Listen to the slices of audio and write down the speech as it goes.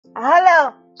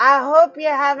Hello, I hope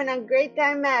you're having a great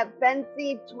time at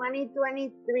Fancy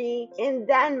 2023 in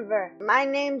Denver. My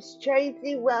name's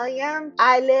Tracy Williams.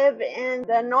 I live in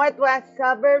the northwest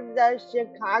suburbs of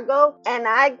Chicago, and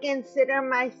I consider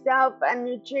myself a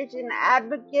nutrition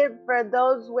advocate for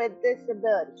those with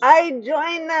disabilities. I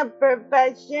joined the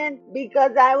profession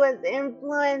because I was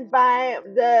influenced by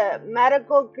the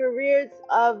medical careers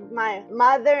of my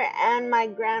mother and my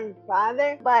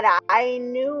grandfather, but I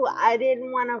knew I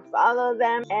didn't want to follow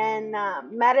them in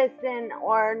medicine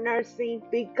or nursing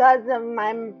because of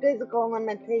my physical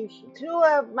limitations. Two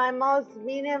of my most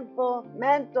meaningful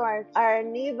mentors are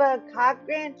Neva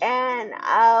Cochran and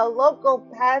a local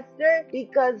pastor,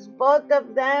 because both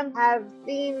of them have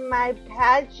seen my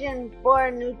passion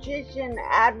for nutrition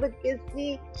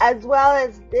advocacy as well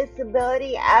as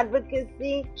disability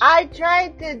advocacy. I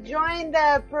tried to join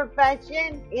the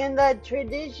profession in the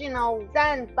traditional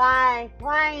sense by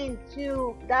applying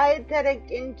to dietetic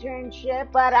internship,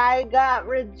 but I got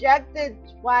rejected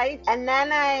twice, and then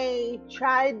I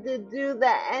tried to do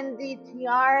the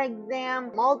NDTR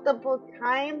exam multiple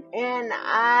times and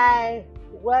I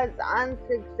was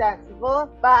unsuccessful.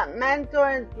 But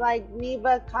mentors like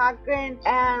Neva Cochran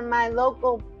and my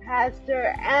local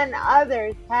pastor and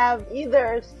others have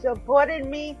either supported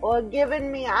me or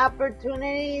given me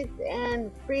opportunities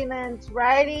in freelance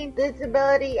writing,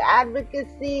 disability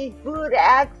advocacy, food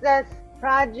access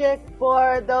projects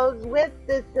for those with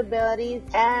disabilities,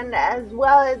 and as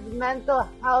well as mental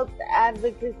health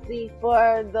advocacy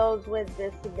for those with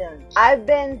disabilities. I've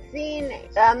been seeing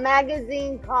a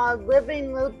magazine called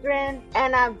Living Lutheran,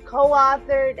 and I've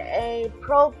co-authored a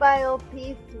profile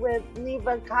piece with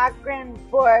Neva Cochran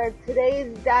for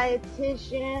Today's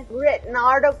Dietitian, written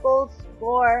articles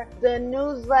for the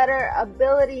newsletter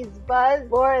Abilities Buzz,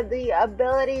 for the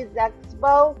Abilities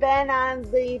Expo, been on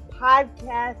the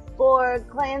podcast for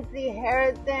Clancy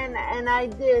Harrison, and I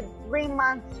did 3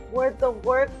 months worth of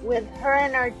work with her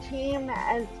and her team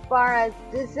as far as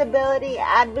disability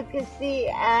advocacy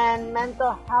and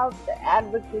mental health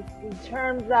advocacy in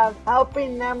terms of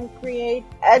helping them create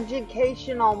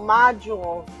educational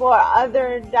modules for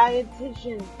other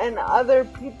dietitians and other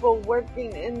people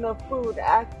working in the food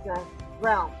access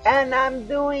realm. And I'm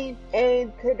doing a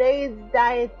Today's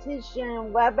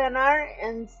Dietitian webinar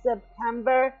in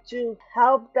September to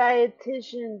help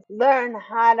dietitians learn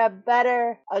how to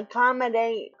better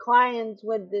accommodate clients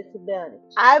with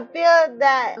disabilities. I feel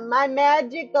that my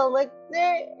magic elixir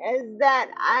is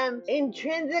that I'm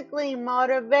intrinsically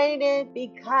motivated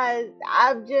because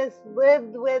I've just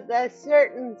lived with a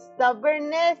certain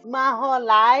stubbornness my whole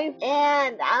life,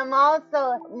 and I'm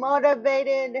also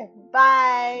motivated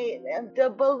by the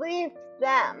belief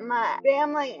that my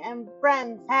family and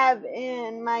friends have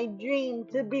in my dream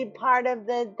to be part of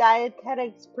the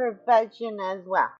dietetics profession as well.